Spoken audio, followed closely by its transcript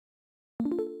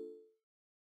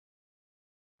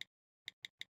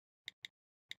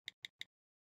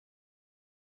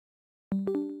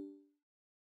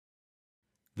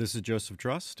This is Joseph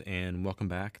Drust, and welcome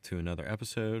back to another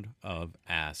episode of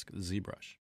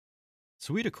AskZBrush.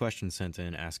 So we had a question sent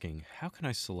in asking, how can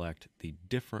I select the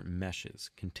different meshes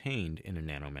contained in a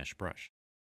NanoMesh brush?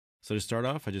 So to start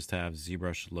off, I just have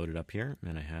ZBrush loaded up here,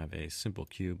 and I have a simple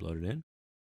cube loaded in.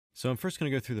 So I'm first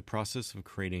going to go through the process of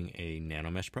creating a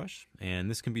NanoMesh brush, and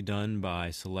this can be done by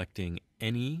selecting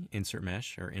any insert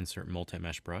mesh or insert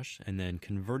multi-mesh brush, and then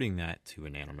converting that to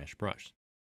a NanoMesh brush.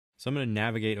 So I'm going to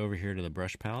navigate over here to the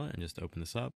brush palette and just open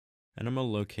this up, and I'm going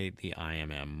to locate the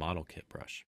IMM Model Kit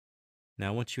brush.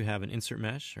 Now once you have an insert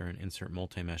mesh or an insert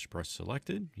multi-mesh brush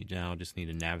selected, you now just need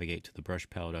to navigate to the brush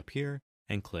palette up here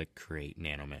and click Create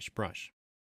NanoMesh Brush.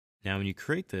 Now when you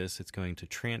create this, it's going to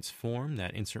transform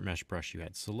that insert mesh brush you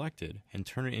had selected and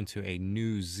turn it into a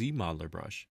new Z modeler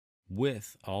brush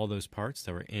with all those parts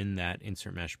that were in that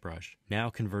insert mesh brush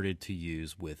now converted to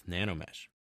use with NanoMesh.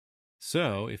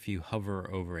 So if you hover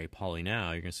over a poly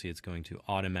now, you're going to see it's going to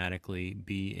automatically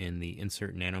be in the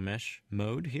Insert NanoMesh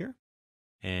mode here.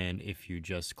 And if you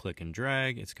just click and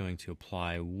drag, it's going to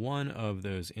apply one of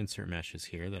those insert meshes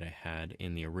here that I had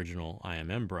in the original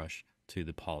IMM brush to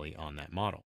the poly on that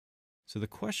model. So the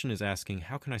question is asking,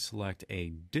 how can I select a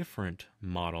different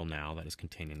model now that is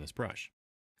contained in this brush?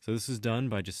 So this is done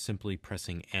by just simply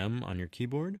pressing M on your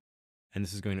keyboard, and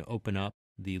this is going to open up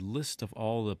the list of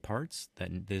all the parts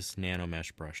that this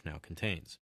NanoMesh brush now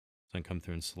contains. So I can come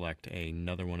through and select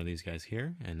another one of these guys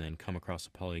here, and then come across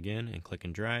the poly again and click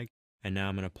and drag, and now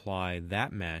I'm going to apply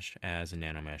that mesh as a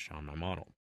NanoMesh on my model.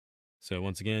 So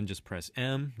once again, just press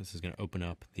M. This is going to open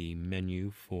up the menu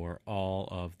for all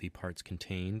of the parts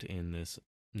contained in this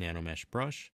NanoMesh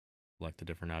brush. Select a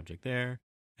different object there,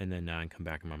 and then now I can come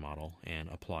back in my model and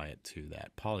apply it to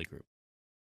that poly group.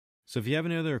 So if you have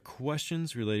any other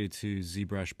questions related to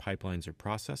ZBrush pipelines or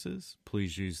processes,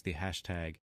 please use the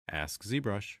hashtag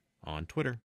AskZBrush on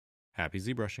Twitter. Happy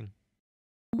ZBrushing.